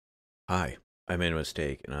Hi, I made a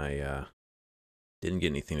mistake and I didn't get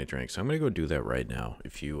anything to drink, so I'm gonna go do that right now.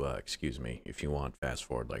 If you excuse me, if you want, fast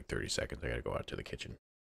forward like 30 seconds. I gotta go out to the kitchen.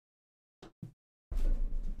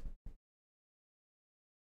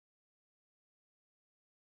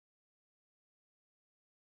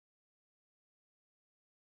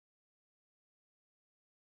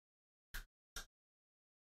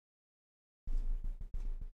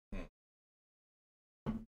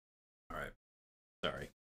 All right, sorry.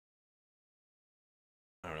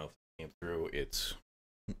 I don't know if it came through. It's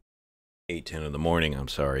 8:10 in the morning. I'm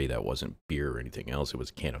sorry, that wasn't beer or anything else. It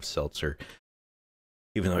was a can of seltzer.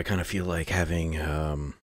 Even though I kind of feel like having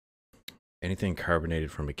anything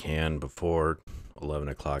carbonated from a can before 11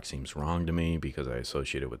 o'clock seems wrong to me because I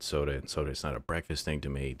associate it with soda, and soda is not a breakfast thing to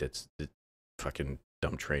me. That's the fucking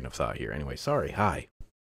dumb train of thought here. Anyway, sorry. Hi.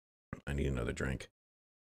 I need another drink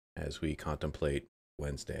as we contemplate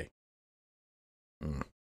Wednesday. Mm.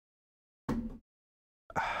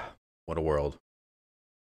 What a world.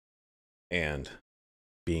 And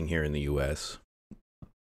being here in the US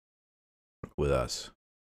with us,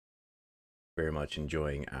 very much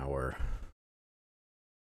enjoying our,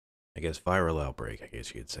 I guess, viral outbreak, I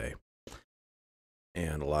guess you could say.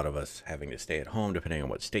 And a lot of us having to stay at home, depending on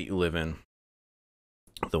what state you live in.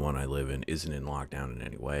 The one I live in isn't in lockdown in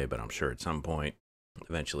any way, but I'm sure at some point,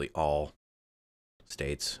 eventually all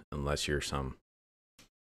states, unless you're some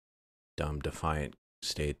dumb, defiant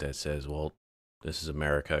state that says, well, this is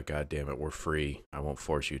America, God damn it, we're free, I won't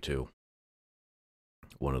force you to.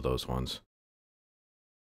 One of those ones.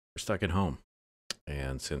 We're stuck at home.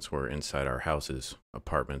 And since we're inside our houses,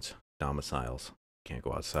 apartments, domiciles, can't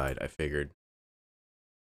go outside, I figured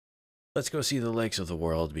let's go see the lakes of the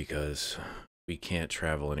world because we can't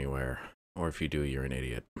travel anywhere. Or if you do, you're an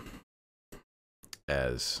idiot.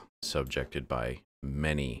 As subjected by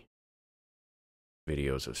many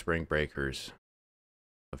videos of spring breakers,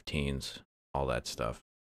 of teens, all that stuff.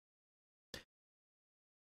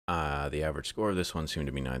 The average score of this one seemed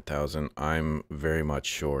to be 9,000. I'm very much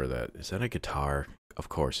sure that... Is that a guitar? Of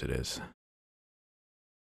course it is.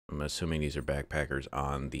 I'm assuming these are backpackers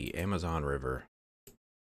on the Amazon River.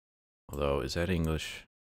 Although, is that English?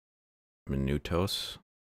 Minutos?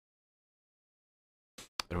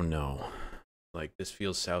 I don't know. Like, this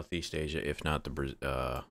feels Southeast Asia, if not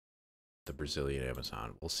the Brazilian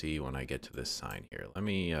Amazon. We'll see when I get to this sign here. Let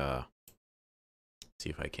me see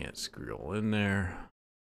if I can't scroll in there.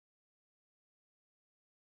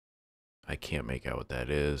 I can't make out what that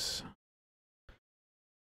is.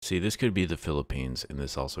 See, this could be the Philippines, and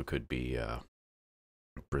this also could be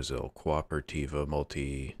Brazil. Cooperativa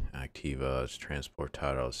Multi-Activas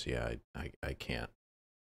Transportados. Yeah, I can't.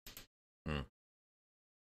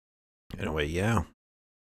 Anyway, yeah.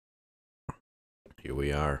 Here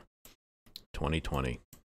we are. 2020.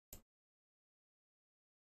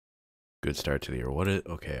 Good start to the year. What is...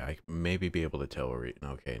 Okay, I maybe be able to tell where we...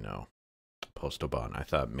 Okay, no. Postobon. I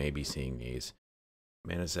thought maybe seeing these.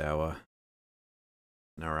 Manazawa.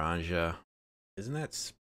 Naranja. Isn't that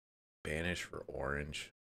Spanish for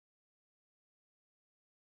orange?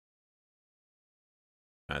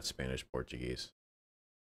 Not Spanish, Portuguese.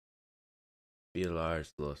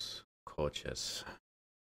 Vilars los Coches.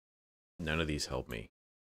 None of these help me.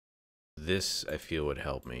 This, I feel, would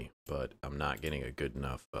help me, but I'm not getting a good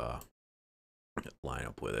enough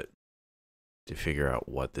lineup with it to figure out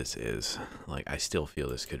what this is. Like, I still feel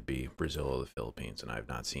this could be Brazil or the Philippines, and I've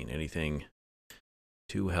not seen anything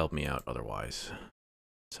to help me out otherwise.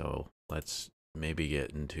 So let's maybe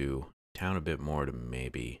get into town a bit more to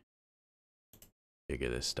maybe figure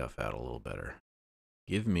this stuff out a little better.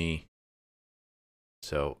 Give me...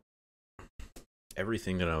 So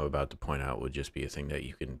everything that I'm about to point out would just be a thing that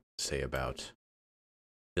you can say about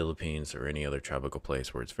Philippines or any other tropical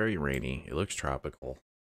place where it's very rainy, it looks tropical,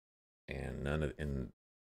 and none of in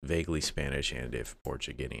vaguely Spanish and if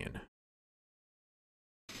Portuguese.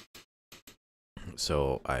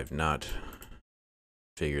 So I've not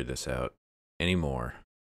figured this out anymore.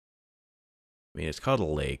 I mean, it's called a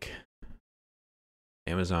lake.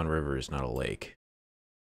 Amazon River is not a lake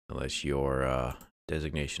unless your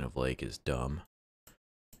designation of lake is dumb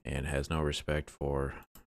and has no respect for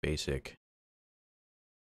basic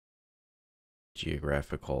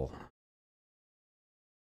geographical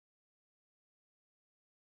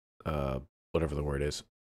whatever the word is.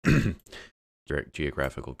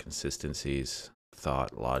 Geographical consistencies,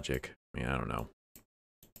 thought, logic. I mean, I don't know.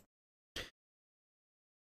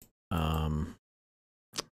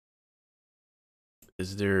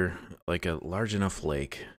 Is there like a large enough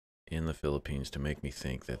lake in the Philippines to make me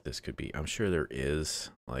think that this could be... I'm sure there is.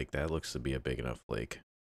 Like, that looks to be a big enough lake.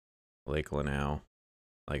 Lake Lanao.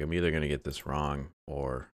 Like, I'm either gonna get this wrong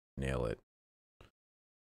or nail it.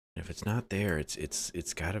 If it's not there,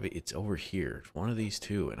 it's gotta be. It's over here. It's one of these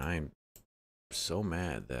two, and I'm so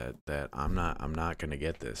mad that I'm not gonna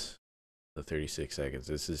get this. The 36 seconds.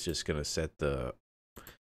 This is just gonna set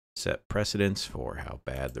precedence for how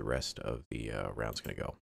bad the rest of the round's gonna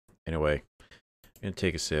go. Anyway, I'm gonna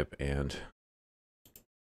take a sip and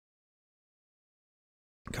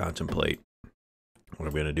contemplate what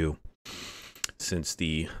I'm gonna do. Since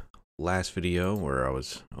the last video where I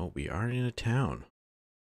was, we are in a town.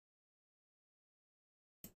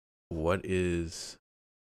 What is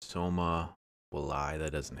Soma Walai?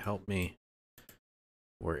 That doesn't help me.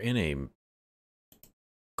 We're in a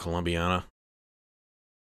Colombiana.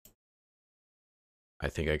 I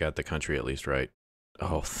think I got the country at least right.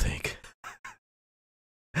 Oh, thank.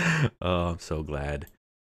 Oh, I'm so glad.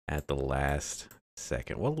 At the last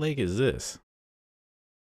second. What lake is this?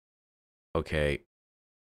 Okay.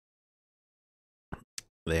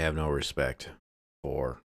 They have no respect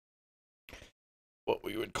for what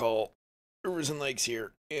we would call rivers and lakes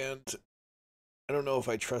here. And I don't know if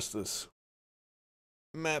I trust this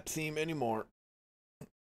map theme anymore.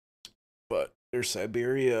 But there's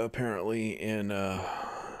Siberia apparently in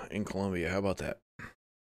Colombia. How about that?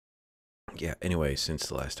 Yeah, anyway, since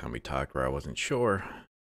the last time we talked where I wasn't sure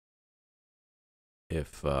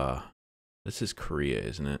if this is Korea,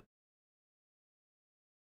 isn't it?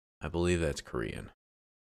 I believe that's Korean.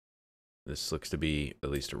 This looks to be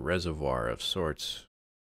at least a reservoir of sorts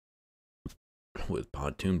with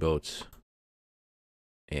pontoon boats.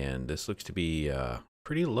 And this looks to be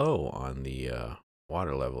pretty low on the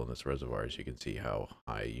water level in this reservoir, as you can see how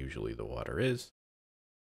high usually the water is.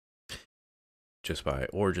 Just by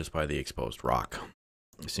the exposed rock.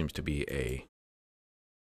 It seems to be a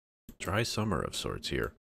dry summer of sorts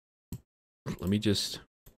here. Let me just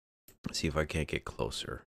see if I can't get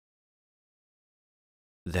closer.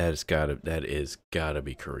 That is gotta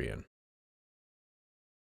be Korean.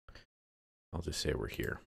 I'll just say we're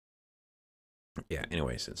here. Yeah,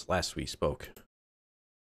 anyway, since last we spoke,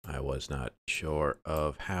 I was not sure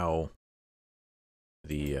of how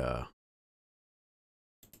the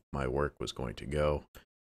my work was going to go.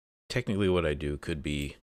 Technically what I do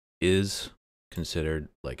is considered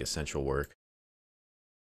like essential work.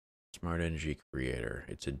 Smart energy creator.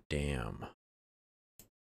 It's a dam.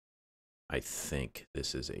 I think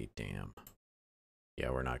this is a dam. Yeah,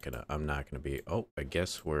 I'm not gonna be, I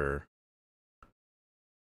guess we're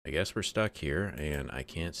stuck here and I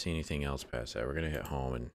can't see anything else past that. We're gonna hit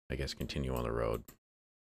home and I guess continue on the road.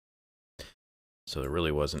 So there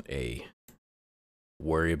really wasn't a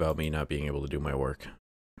worry about me not being able to do my work.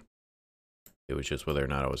 It was just whether or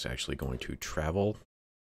not I was actually going to travel,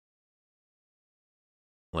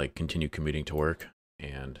 like continue commuting to work.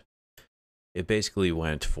 And it basically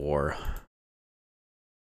went for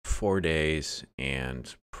 4 days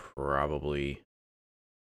and probably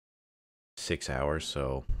 6 hours.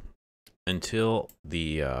 So until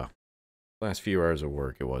the last few hours of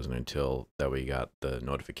work, it wasn't until that we got the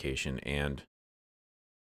notification. And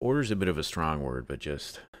order's a bit of a strong word, but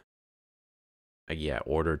just yeah,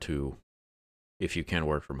 order to, if you can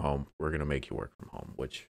work from home, we're going to make you work from home,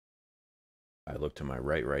 which I look to my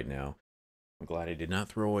right now. I'm glad I did not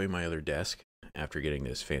throw away my other desk after getting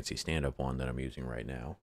this fancy stand-up one that I'm using right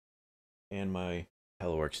now. And my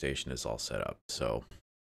Hello Workstation is all set up. So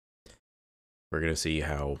we're going to see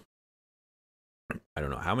how, I don't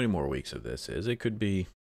know how many more weeks of this is. It could be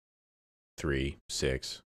 3,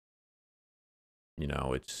 6. You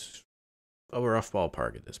know, it's a rough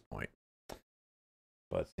ballpark at this point.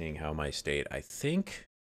 But seeing how my state, I think,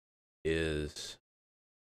 is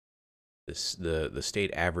this, the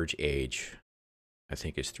state average age, I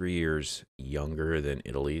think, is 3 years younger than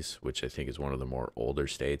Italy's, which I think is one of the more older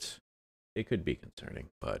states. It could be concerning,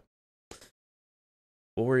 but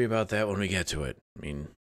we'll worry about that when we get to it. I mean,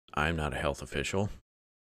 I'm not a health official.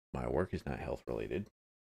 My work is not health related.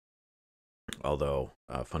 Although,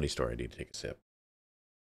 funny story, I need to take a sip.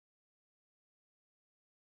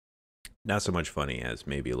 Not so much funny as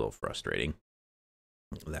maybe a little frustrating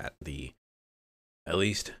that the, at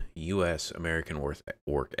least U.S. American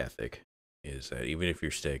work ethic is that even if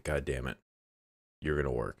you're sick, God damn it, you're going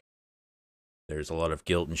to work. There's a lot of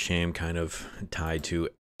guilt and shame kind of tied to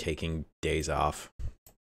taking days off.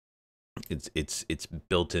 It's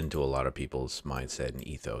built into a lot of people's mindset and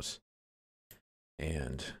ethos.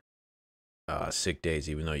 And sick days,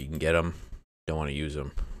 even though you can get them, don't want to use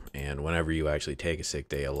them. And whenever you actually take a sick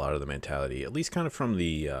day, a lot of the mentality, at least kind of from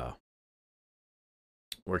the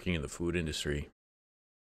working in the food industry,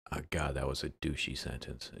 God, that was a douchey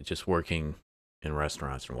sentence. Just working in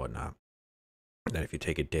restaurants and whatnot. that if you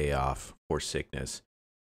take a day off for sickness,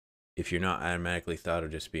 if you're not automatically thought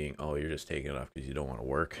of just being, oh, you're just taking it off because you don't want to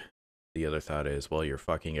work, the other thought is, well, you're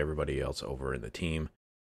fucking everybody else over in the team.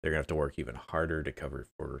 They're gonna have to work even harder to cover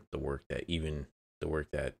for the work that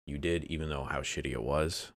you did, even though how shitty it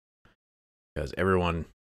was, because everyone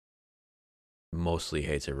mostly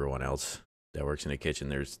hates everyone else that works in the kitchen.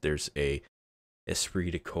 There's a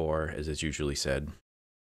esprit de corps, as it's usually said.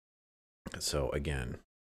 So again,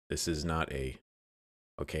 this is not a,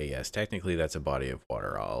 okay, yes, technically that's a body of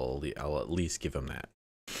water. I'll at least give them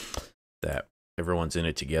that everyone's in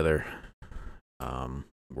it together.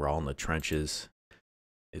 We're all in the trenches.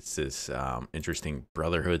 It's this interesting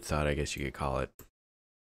brotherhood thought, I guess you could call it,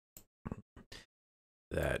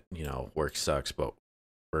 that, you know, work sucks, but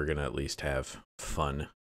we're gonna at least have fun,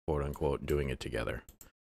 quote unquote, doing it together.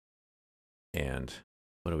 And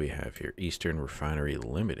what do we have here? Eastern Refinery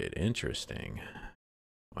Limited. Interesting.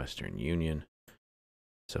 Western Union.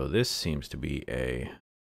 So this seems to be a...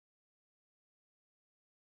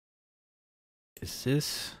 Is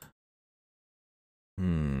this...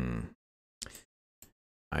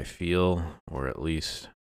 I feel, or at least,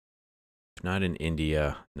 if not in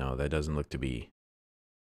India, no, that doesn't look to be...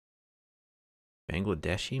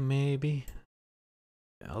 Bangladeshi, maybe?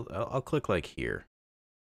 I'll click like here.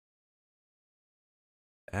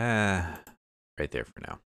 Right there for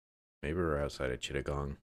now. Maybe we're outside of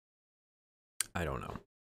Chittagong. I don't know.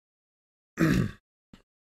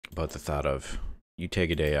 But the thought of, you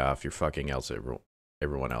take a day off, you're fucking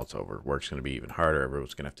everyone else over. Work's going to be even harder.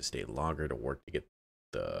 Everyone's going to have to stay longer to work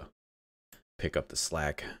to pick up the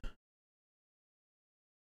slack.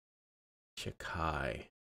 Chikai.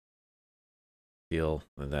 Feel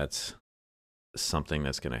that's something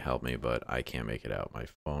that's going to help me, but I can't make it out. My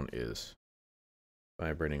phone is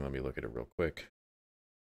vibrating. Let me look at it real quick.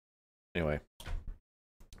 Anyway,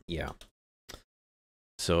 yeah.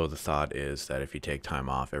 So the thought is that if you take time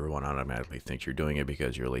off, everyone automatically thinks you're doing it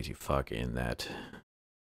because you're a lazy fuck, in that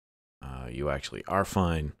you actually are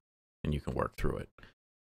fine and you can work through it.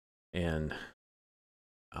 And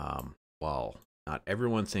while not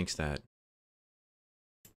everyone thinks that,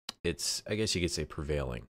 it's, I guess you could say,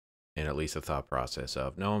 prevailing in at least the thought process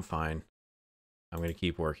of, no, I'm fine, I'm going to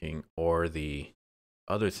keep working. Or the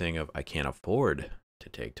other thing of, I can't afford to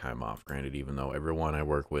take time off. Granted, even though everyone I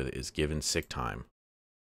work with is given sick time,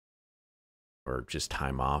 or just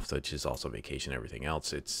time off, which is also vacation, everything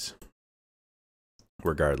else, it's,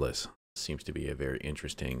 regardless, seems to be a very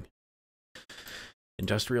interesting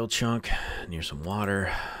industrial chunk near some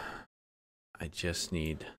water. I just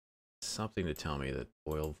need something to tell me that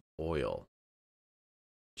oil.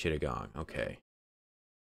 Chittagong, okay.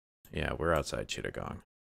 Yeah, we're outside Chittagong.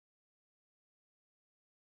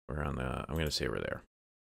 We're on the, I'm going to say we're there.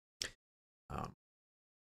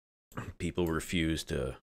 People refuse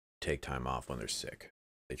to take time off when they're sick.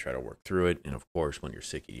 They try to work through it, and of course, when you're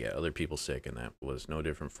sick, you get other people sick, and that was no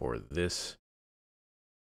different for this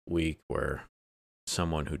week, where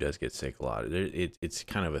someone who does get sick a lot, it's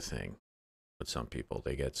kind of a thing with some people.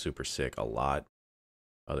 They get super sick a lot,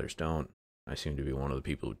 others don't. I seem to be one of the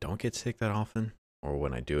people who don't get sick that often, or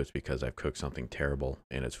when I do, it's because I've cooked something terrible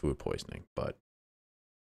and it's food poisoning. But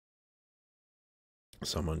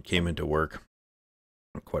someone came into work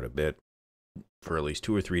quite a bit for at least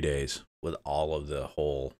 2 or 3 days with all of the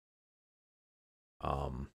whole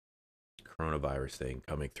coronavirus thing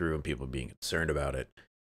coming through and people being concerned about it.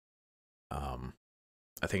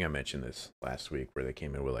 I think I mentioned this last week, where they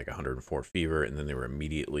came in with like 104 fever, and then they were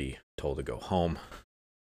immediately told to go home.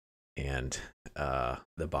 And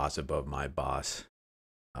the boss above my boss,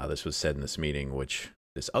 this was said in this meeting, which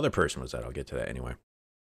this other person was at, I'll get to that anyway.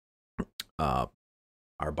 Our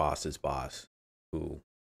boss's boss, who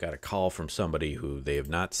got a call from somebody who they have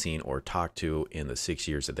not seen or talked to in the 6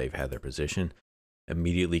 years that they've had their position,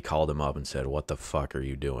 immediately called him up and said, "What the fuck are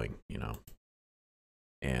you doing?" You know,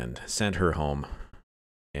 and sent her home.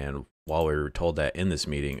 And while we were told that in this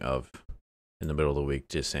meeting in the middle of the week,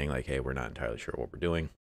 just saying like, hey, we're not entirely sure what we're doing,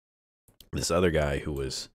 this other guy who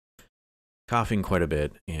was coughing quite a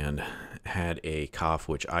bit and had a cough,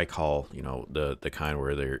 which I call, you know, the kind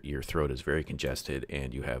where your throat is very congested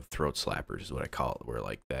and you have throat slappers is what I call it, where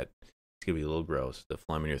like that, it's gonna be a little gross, the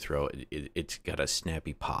phlegm in your throat, it's got a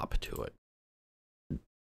snappy pop to it. And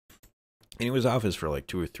he was office for like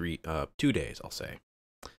 2 days, I'll say.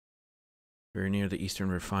 Very near the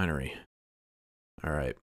Eastern Refinery. All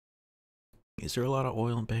right. Is there a lot of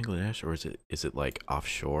oil in Bangladesh, or is it like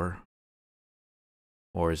offshore?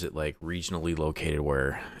 Or is it like regionally located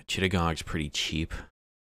where Chittagong's pretty cheap?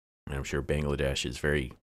 And I'm sure Bangladesh is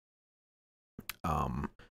very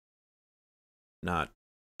not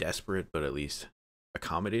desperate, but at least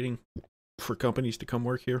accommodating for companies to come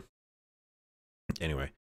work here.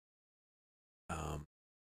 Anyway,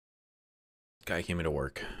 guy came into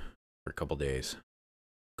work for a couple days,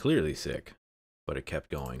 clearly sick, but it kept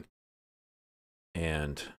going.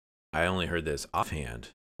 And I only heard this offhand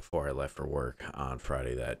before I left for work on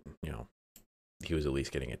Friday that, he was at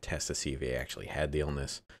least getting a test to see if he actually had the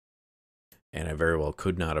illness. And I very well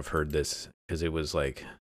could not have heard this because it was like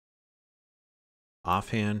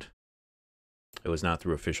offhand. It was not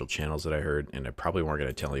through official channels that I heard, and I probably weren't going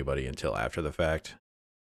to tell anybody until after the fact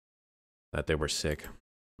that they were sick.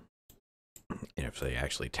 And if they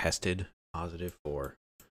actually tested positive for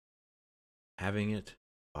having it,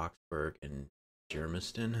 Boxburg and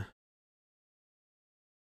Germiston.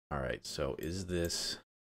 All right, so is this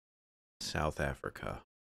South Africa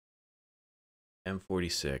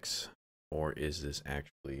M46, or is this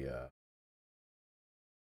actually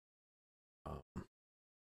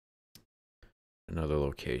another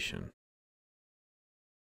location?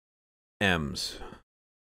 M's.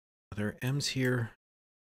 Are there M's here?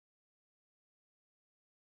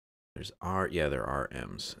 There's R. Yeah, there are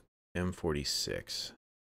M's. M46.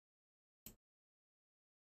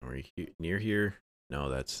 Are you near here? No,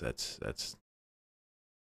 that's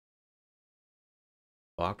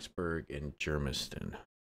Boxburg and Germiston.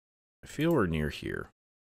 I feel we're near here.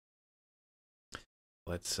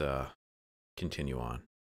 Let's continue on.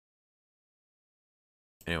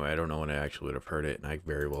 Anyway, I don't know when I actually would have heard it, and I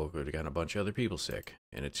very well could have gotten a bunch of other people sick.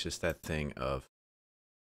 And it's just that thing of,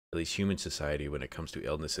 at least human society, when it comes to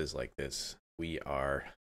illnesses like this, we are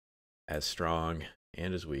as strong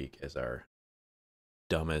and as weak as our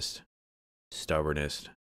dumbest, stubbornest,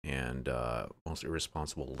 and most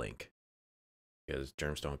irresponsible link. Because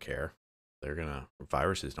germs don't care.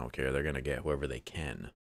 Viruses don't care. They're gonna get whoever they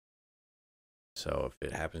can. So if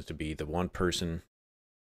it happens to be the one person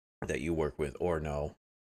that you work with or know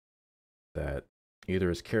that either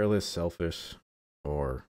is careless, selfish,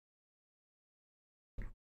 or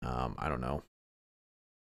I don't know,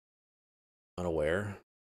 unaware,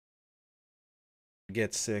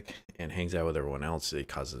 gets sick and hangs out with everyone else, it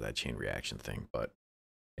causes that chain reaction thing. But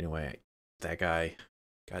anyway, that guy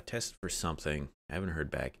got tested for something. I haven't heard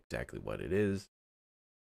back exactly what it is.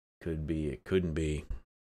 Could be, it couldn't be.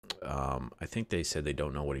 I think they said they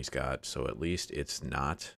don't know what he's got, so at least it's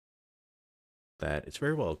not that. It's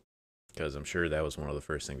very well, because I'm sure that was one of the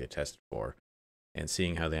first things they tested for. And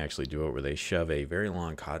seeing how they actually do it, where they shove a very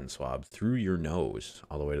long cotton swab through your nose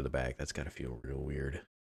all the way to the back, that's got to feel real weird.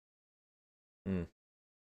 I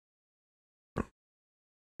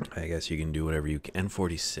guess you can do whatever you can.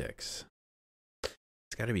 N46.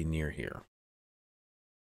 It's got to be near here.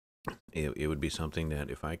 It would be something that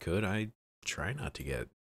if I could, I'd try not to get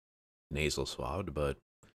nasal swabbed, but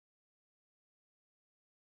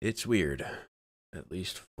it's weird, at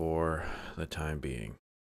least for the time being.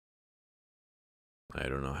 I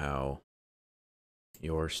don't know how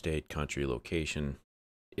your state, country, location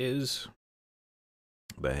is,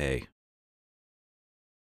 but hey,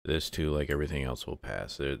 this too, like everything else, will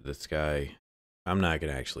pass. This guy, I'm not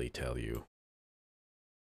going to actually tell you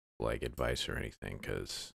like advice or anything,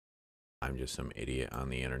 because I'm just some idiot on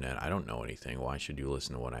the internet. I don't know anything. Why should you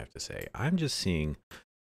listen to what I have to say? I'm just seeing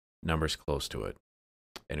numbers close to it.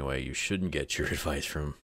 Anyway, you shouldn't get your advice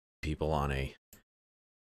from people on a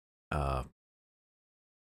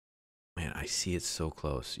man, I see it so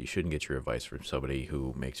close. You shouldn't get your advice from somebody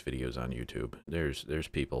who makes videos on YouTube. There's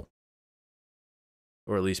people,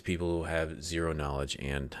 or at least people who have zero knowledge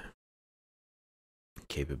and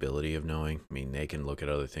capability of knowing. I mean, they can look at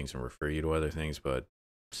other things and refer you to other things, but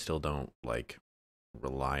still don't like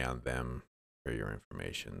rely on them for your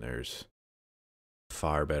information. There's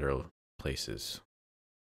far better places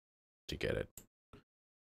to get it.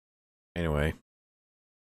 Anyway,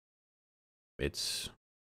 it's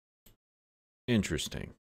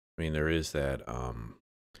interesting. I mean, there is that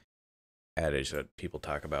adage that people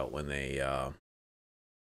talk about when they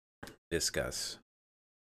discuss.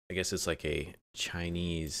 I guess it's like a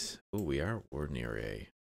Chinese. Oh, we're near a.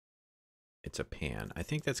 It's a pan. I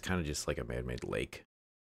think that's kind of just like a man-made lake.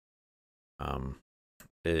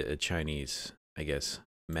 A Chinese, I guess,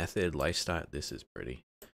 method, lifestyle. This is pretty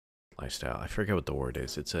lifestyle. I forget what the word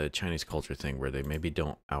is. It's a Chinese culture thing where they maybe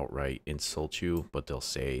don't outright insult you, but they'll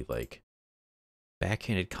say like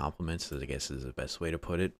backhanded compliments, I guess is the best way to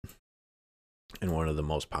put it. And one of the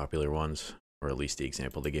most popular ones, or at least the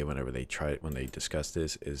example they gave whenever they discuss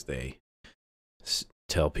this, is they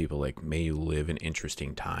tell people like, may you live in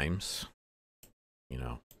interesting times,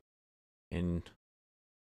 and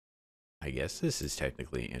I guess this is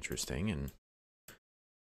technically interesting. And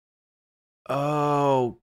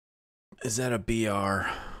oh Is that a BR?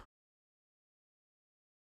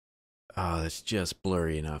 Oh, that's just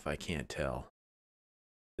blurry enough. I can't tell.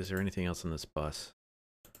 Is there anything else on this bus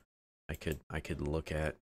I could look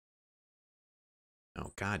at?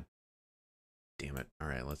 Oh, god damn it. All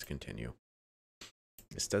right, let's continue.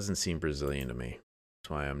 This doesn't seem Brazilian to me. That's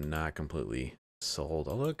why I'm not completely sold,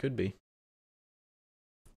 although it could be.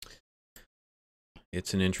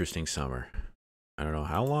 It's an interesting summer. I don't know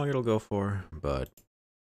how long it'll go for, but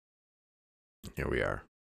here we are.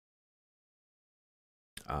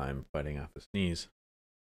 I'm fighting off a sneeze.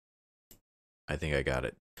 I think I got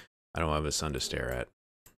it. I don't have a sun to stare at.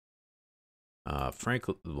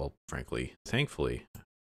 Frankly, thankfully,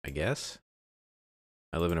 I guess.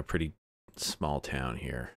 I live in a pretty small town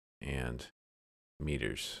here, and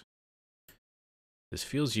meters. This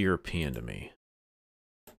feels European to me.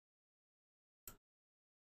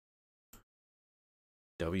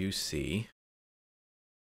 WC.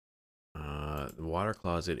 The water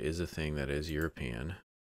closet is a thing that is European.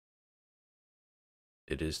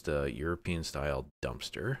 It is the European style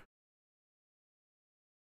dumpster.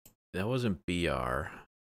 That wasn't BR.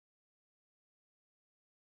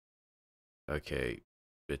 Okay,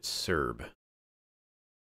 it's Serb.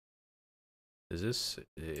 Is this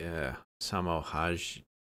Samohaj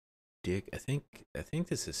Dick? I think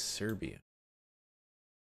this is Serbian.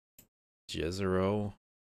 Jezero.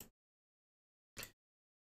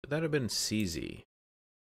 Would that have been CZ?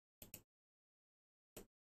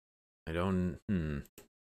 I don't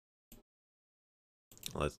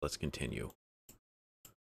Let's continue.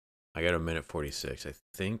 I got a minute 46, I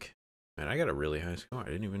think. Man, I got a really high score. I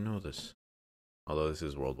didn't even know this. Although this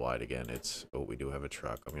is worldwide again. It's we do have a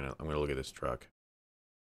truck. I'm gonna look at this truck.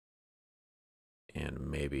 And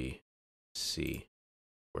maybe see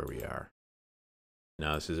where we are.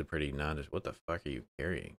 Now this is a pretty what the fuck are you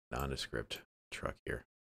carrying? Nondescript truck here.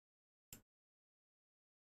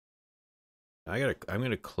 I'm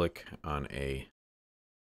gonna click on the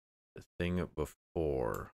thing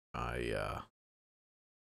before I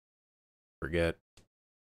forget.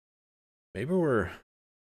 Maybe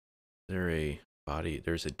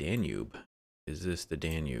there's a Danube. Is this the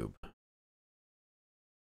Danube?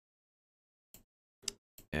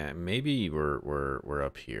 And maybe we're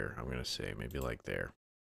up here. I'm gonna say maybe like there.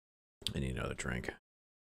 I need another drink.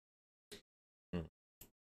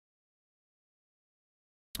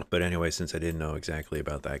 But anyway, since I didn't know exactly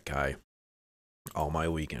about that guy, all my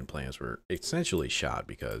weekend plans were essentially shot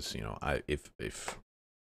because, you know, if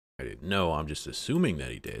I didn't know, I'm just assuming that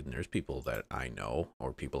he did. And there's people that I know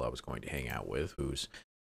or people I was going to hang out with who's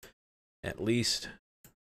at least.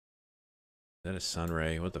 Is that a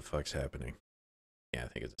sunray? What the fuck's happening? Yeah, I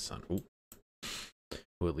think it's a sun. Ooh.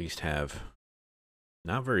 Who at least have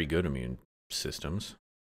not very good immune systems.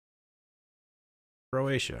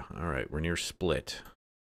 Croatia. All right, we're near Split.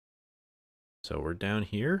 So we're down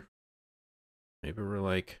here. Maybe we're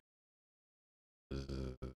like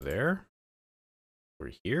there.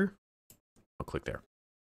 We're here. I'll click there.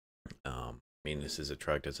 I mean, this is a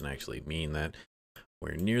truck. Doesn't actually mean that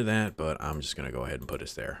we're near that, but I'm just gonna go ahead and put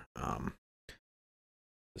us there.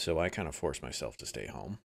 So I kind of forced myself to stay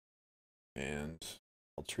home, and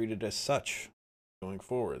I'll treat it as such going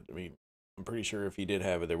forward. I mean, I'm pretty sure if he did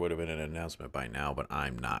have it, there would have been an announcement by now, but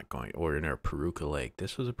I'm not going. Or in our Peruca Lake.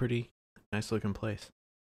 This was a pretty nice looking place.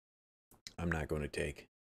 I'm not going to take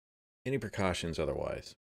any precautions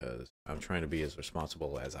otherwise, because I'm trying to be as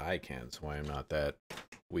responsible as I can, so I am not that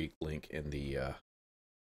weak link in the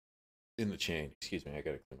chain. Excuse me, I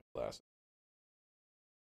gotta clean my glasses.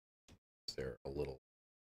 They're a little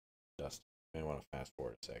dusty. I want to fast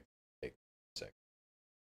forward a sec. Take a sec.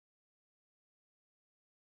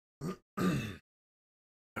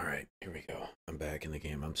 All right, here we go. I'm back in the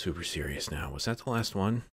game. I'm super serious now. Was that the last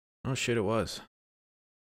one? Oh shit, it was.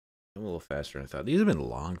 I'm a little faster than I thought. These have been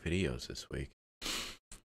long videos this week.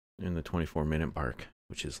 In the 24-minute mark,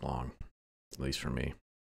 which is long, at least for me.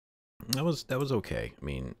 That was okay. I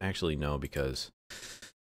mean, actually no, because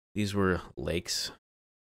these were lakes.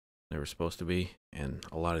 They were supposed to be, and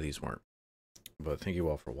a lot of these weren't. But thank you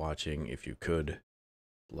all for watching. If you could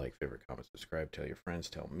like, favorite, comment, subscribe, tell your friends,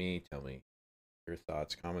 tell me your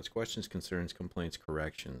thoughts, comments, questions, concerns, complaints,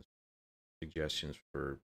 corrections, suggestions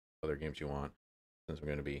for other games you want, since I'm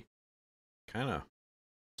going to be kind of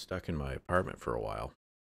stuck in my apartment for a while.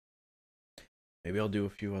 Maybe I'll do a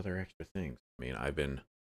few other extra things. I mean, I've been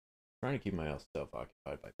trying to keep myself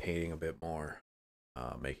occupied by painting a bit more,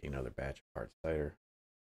 making another batch of hard cider.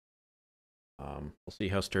 We'll see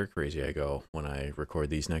how stir crazy I go when I record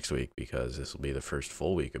these next week, because this will be the first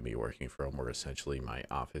full week of me working from where essentially my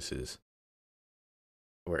office is,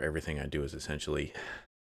 where everything I do is essentially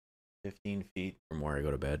 15 feet from where I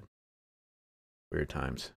go to bed. Weird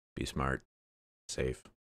times. Be smart, safe,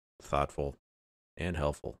 thoughtful, and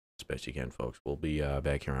helpful. As best you can, folks. We'll be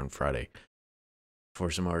back here on Friday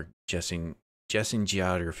for some more guessing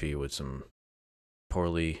geography with some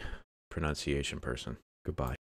poorly pronunciation person. Goodbye.